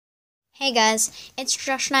Hey guys, it's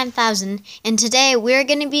Josh9000, and today we're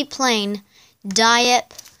going to be playing Diep.io.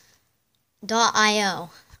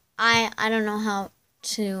 I don't know how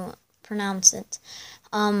to pronounce it.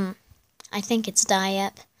 I think it's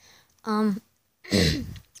Diep. I'm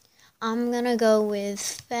gonna go with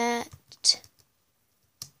Fat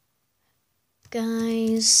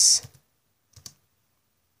Guys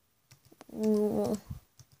Rule.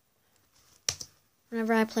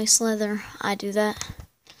 Whenever I play Slither, I do that.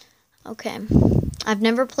 Okay, I've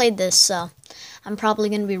never played this, so I'm probably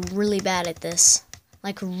going to be really bad at this.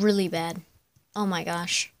 Like, really bad. Oh my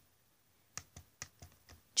gosh.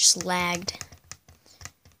 Just lagged.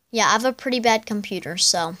 Yeah, I have a pretty bad computer,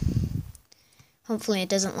 so hopefully it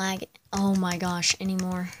doesn't lag, oh my gosh,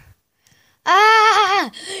 anymore. Ah!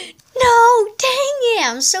 No! Dang it!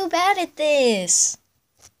 I'm so bad at this.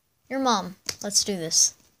 Your mom. Let's do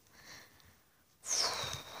this.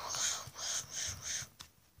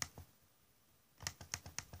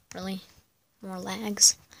 Really? More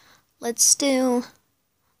lags. Let's do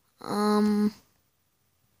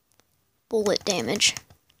bullet damage.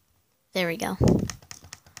 There we go.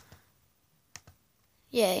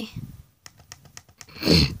 Yay.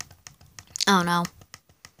 Oh no.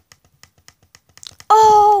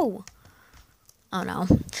 Oh! Oh no.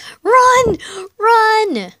 Run!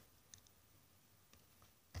 Run!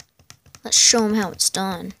 Let's show him how it's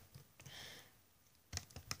done.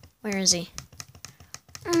 Where is he?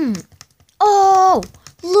 Oh!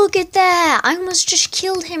 Look at that! I almost just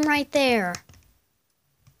killed him right there.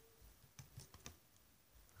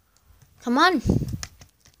 Come on.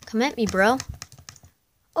 Come at me, bro.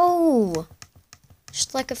 Oh!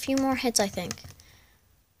 Just like a few more hits, I think.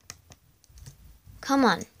 Come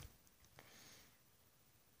on.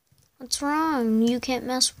 What's wrong? You can't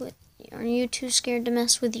mess with... Are you too scared to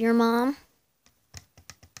mess with your mom?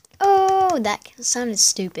 Oh, that sounded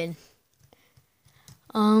stupid.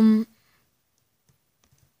 What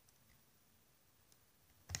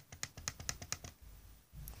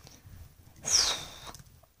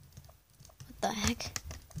the heck?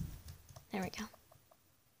 There we go.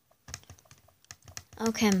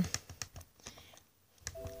 Okay.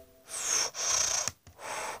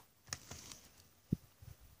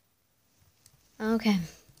 Okay.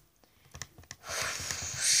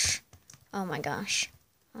 Oh my gosh.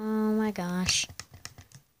 Oh my gosh.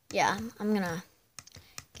 Yeah, I'm gonna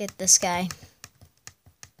get this guy.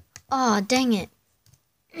 Oh, dang it.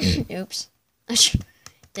 Oops.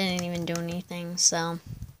 Didn't even do anything, so.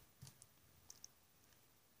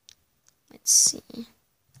 Let's see.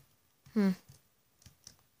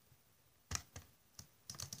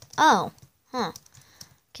 Oh, huh.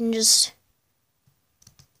 Can just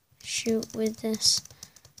shoot with this.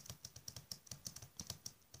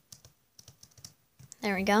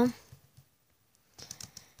 There we go.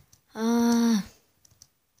 Oh!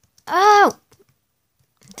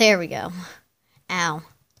 There we go. Ow.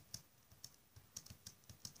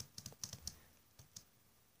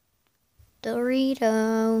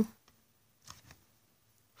 Dorito.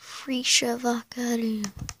 Free Shavakaru.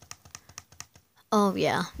 Oh,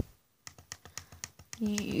 yeah.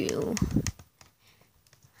 You.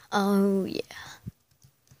 Oh, yeah.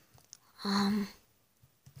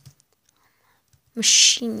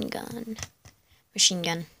 Machine gun. Machine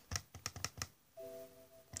gun.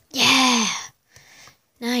 Yeah!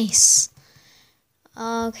 Nice.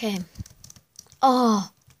 Okay.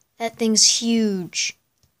 Oh, that thing's huge.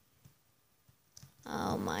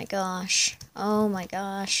 Oh my gosh. Oh my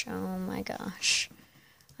gosh. Oh my gosh.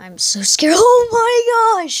 I'm so scared. Oh my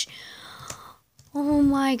gosh! Oh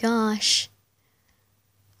my gosh.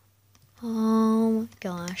 Oh my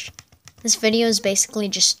gosh. This video is basically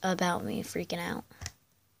just about me freaking out.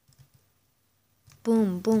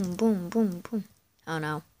 Boom, boom, boom, boom, boom. Oh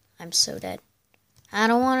no. I'm so dead. I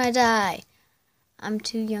don't want to die. I'm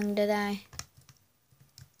too young to die.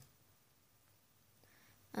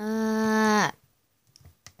 Oh.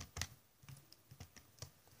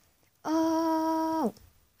 Oh.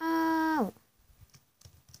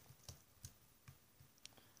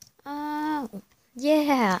 Oh.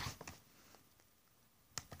 Yeah.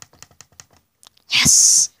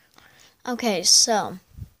 Yes. Okay, so.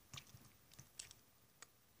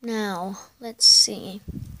 Now, let's see.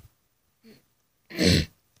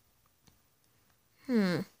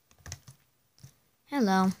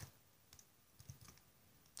 Hello.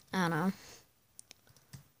 I don't know.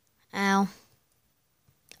 Ow.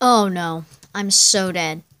 Oh no. I'm so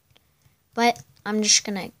dead. But I'm just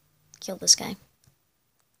gonna kill this guy.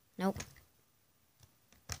 Nope.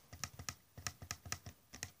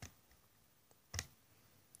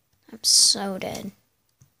 I'm so dead.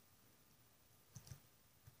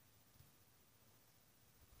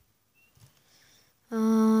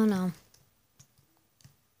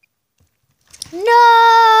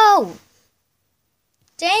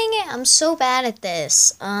 I'm so bad at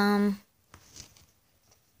this.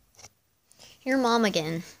 Your mom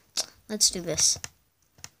again. Let's do this.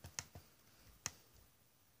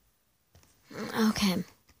 Okay.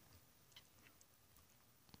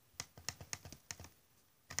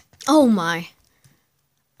 Oh my.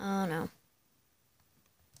 Oh no.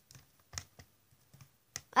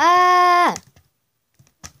 Ah!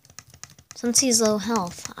 Since he's low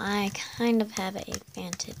health, I kind of have an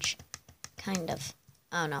advantage. Kind of.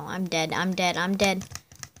 Oh no, I'm dead. I'm dead. I'm dead.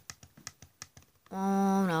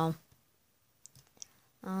 Oh no.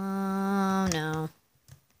 Oh no.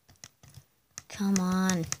 Come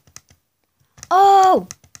on. Oh!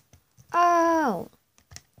 Oh!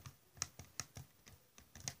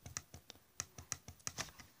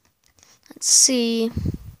 Let's see.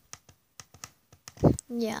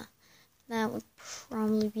 Yeah, that would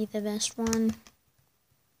probably be the best one.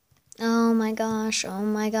 Oh my gosh, oh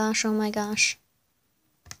my gosh, oh my gosh.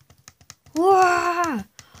 Whoa!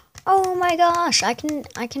 Oh my gosh, I can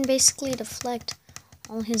basically deflect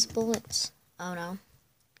all his bullets. Oh no.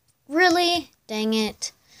 Really? Dang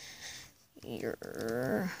it.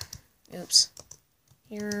 Oops.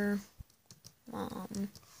 Your mom.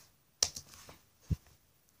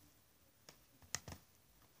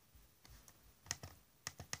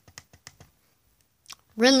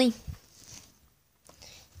 Really?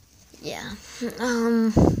 Yeah.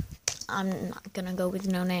 I'm not gonna go with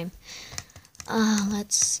no name.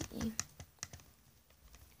 Let's see.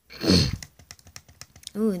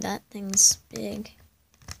 Ooh, that thing's big.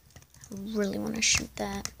 I really want to shoot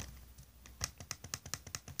that.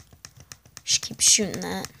 Just keep shooting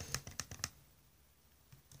that.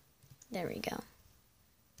 There we go.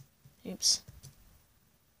 Oops.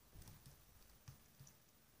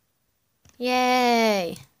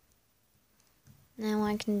 Yay! Now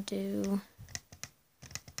I can do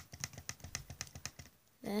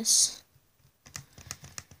this.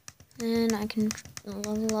 Then I can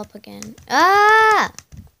level up again. Ah!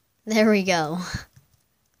 There we go.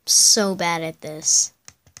 I'm so bad at this.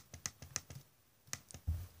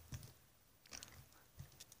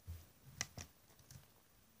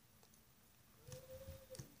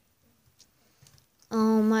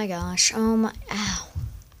 Oh my gosh. Oh my. Ow.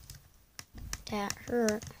 That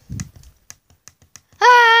hurt.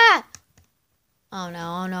 Ah! Oh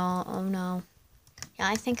no, oh no, oh no. Yeah,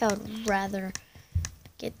 I think I would rather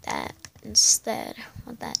get that instead.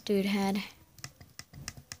 What that dude had.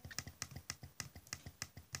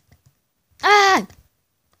 Ah!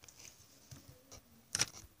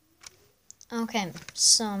 Okay,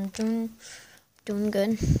 so I'm doing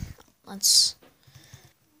good. Let's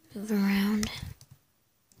move around.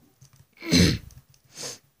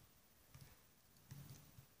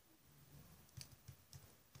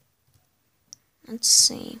 Let's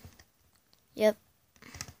see. Yep.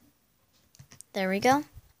 There we go.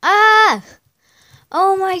 Ah!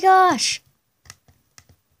 Oh my gosh!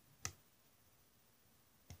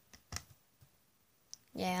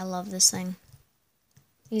 Yeah, I love this thing.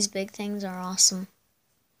 These big things are awesome.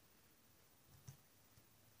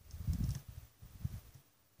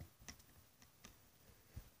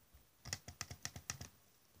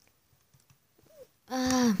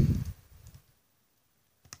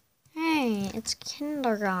 Hey, it's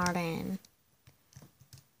kindergarten.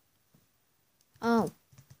 Oh.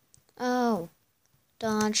 Oh.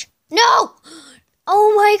 Dodge. No!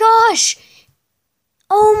 Oh my gosh!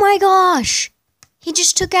 Oh my gosh! He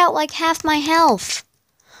just took out like half my health.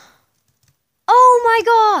 Oh my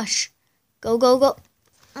gosh! Go, go, go.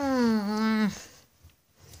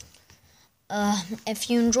 If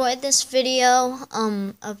you enjoyed this video,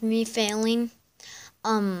 of me failing,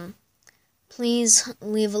 please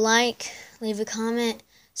leave a like, leave a comment,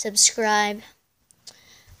 subscribe.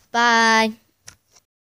 Bye.